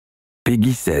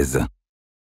Peggy 16.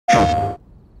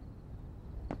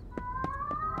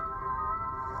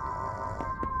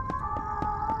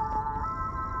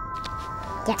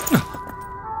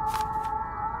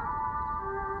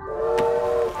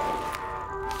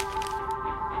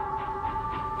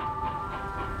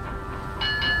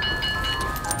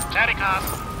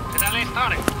 Kärringkast, sina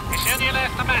listor. Vi känner ju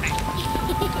lästa med dig.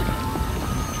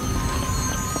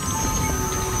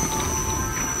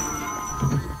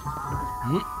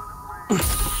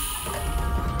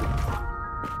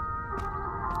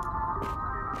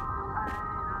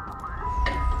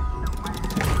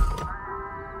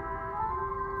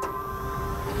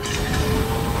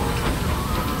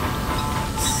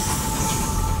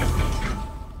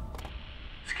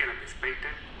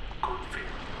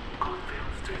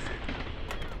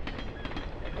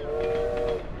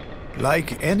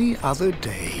 Like any other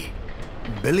day,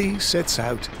 Billy sets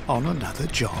out on another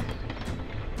job.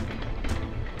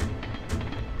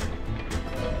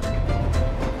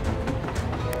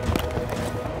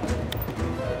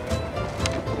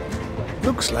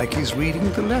 Looks like he's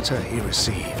reading the letter he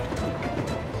received.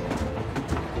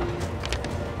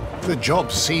 The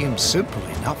job seems simple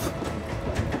enough.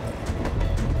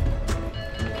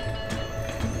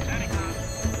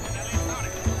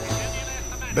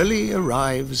 Billy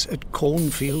arrives at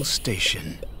Cornfield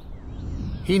Station.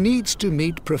 He needs to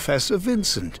meet Professor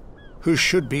Vincent, who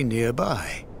should be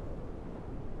nearby.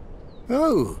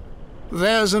 Oh,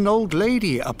 there's an old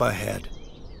lady up ahead.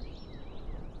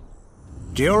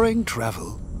 During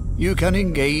travel, you can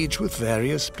engage with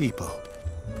various people.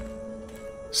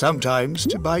 Sometimes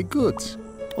to buy goods,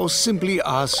 or simply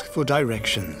ask for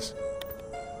directions.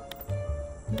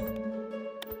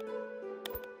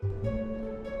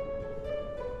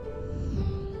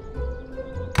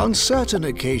 On certain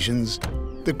occasions,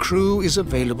 the crew is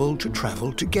available to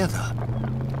travel together.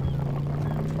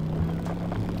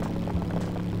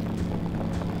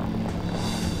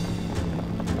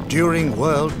 During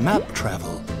world map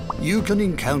travel, you can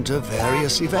encounter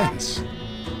various events,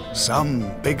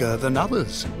 some bigger than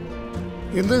others.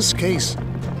 In this case,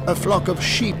 a flock of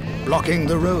sheep blocking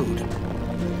the road.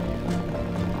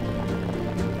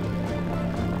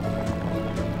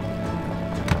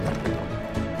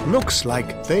 Looks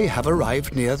like they have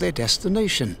arrived near their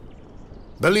destination.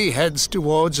 Billy heads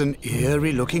towards an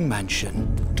eerie-looking mansion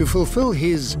to fulfill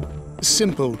his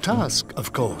simple task,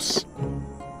 of course.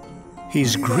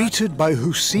 He's greeted by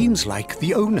who seems like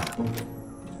the owner.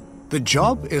 The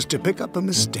job is to pick up a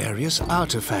mysterious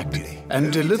artifact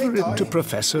and deliver it to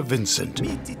Professor Vincent.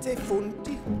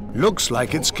 Looks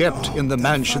like it's kept in the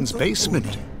mansion's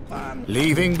basement,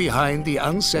 leaving behind the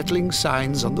unsettling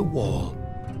signs on the wall.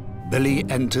 Billy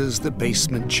enters the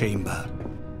basement chamber.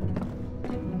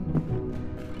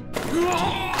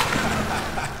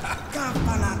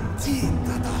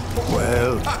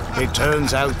 Well, it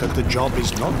turns out that the job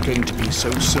is not going to be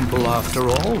so simple after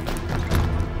all.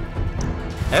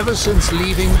 Ever since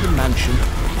leaving the mansion,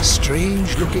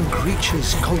 strange-looking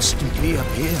creatures constantly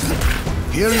appear.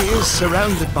 Here he is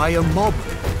surrounded by a mob,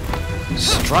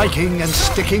 striking and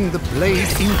sticking the blade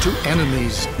into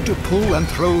enemies to pull and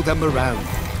throw them around.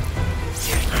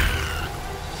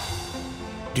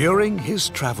 During his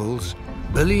travels,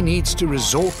 Billy needs to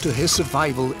resort to his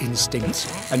survival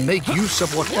instincts and make use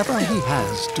of whatever he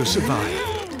has to survive,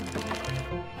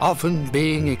 often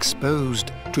being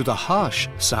exposed to the harsh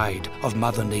side of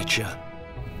Mother Nature.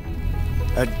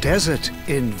 A desert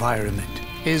environment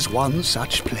is one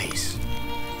such place.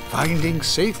 Finding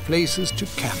safe places to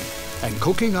camp and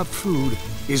cooking up food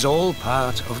is all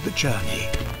part of the journey.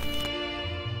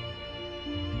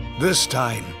 This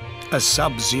time, a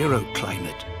sub-zero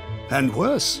climate, and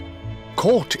worse,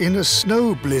 caught in a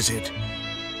snow blizzard.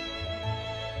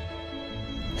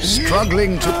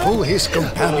 Struggling to pull his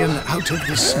companion out of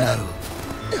the snow.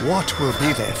 What will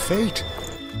be their fate?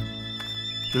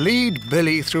 Lead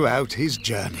Billy throughout his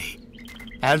journey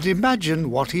and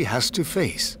imagine what he has to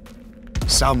face.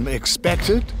 Some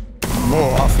expected,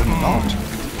 more often not.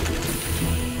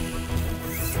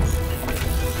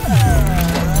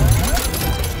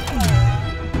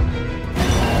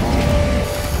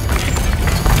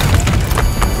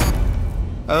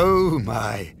 Oh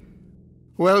my!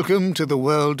 Welcome to the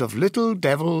world of Little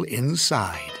Devil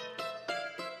Inside.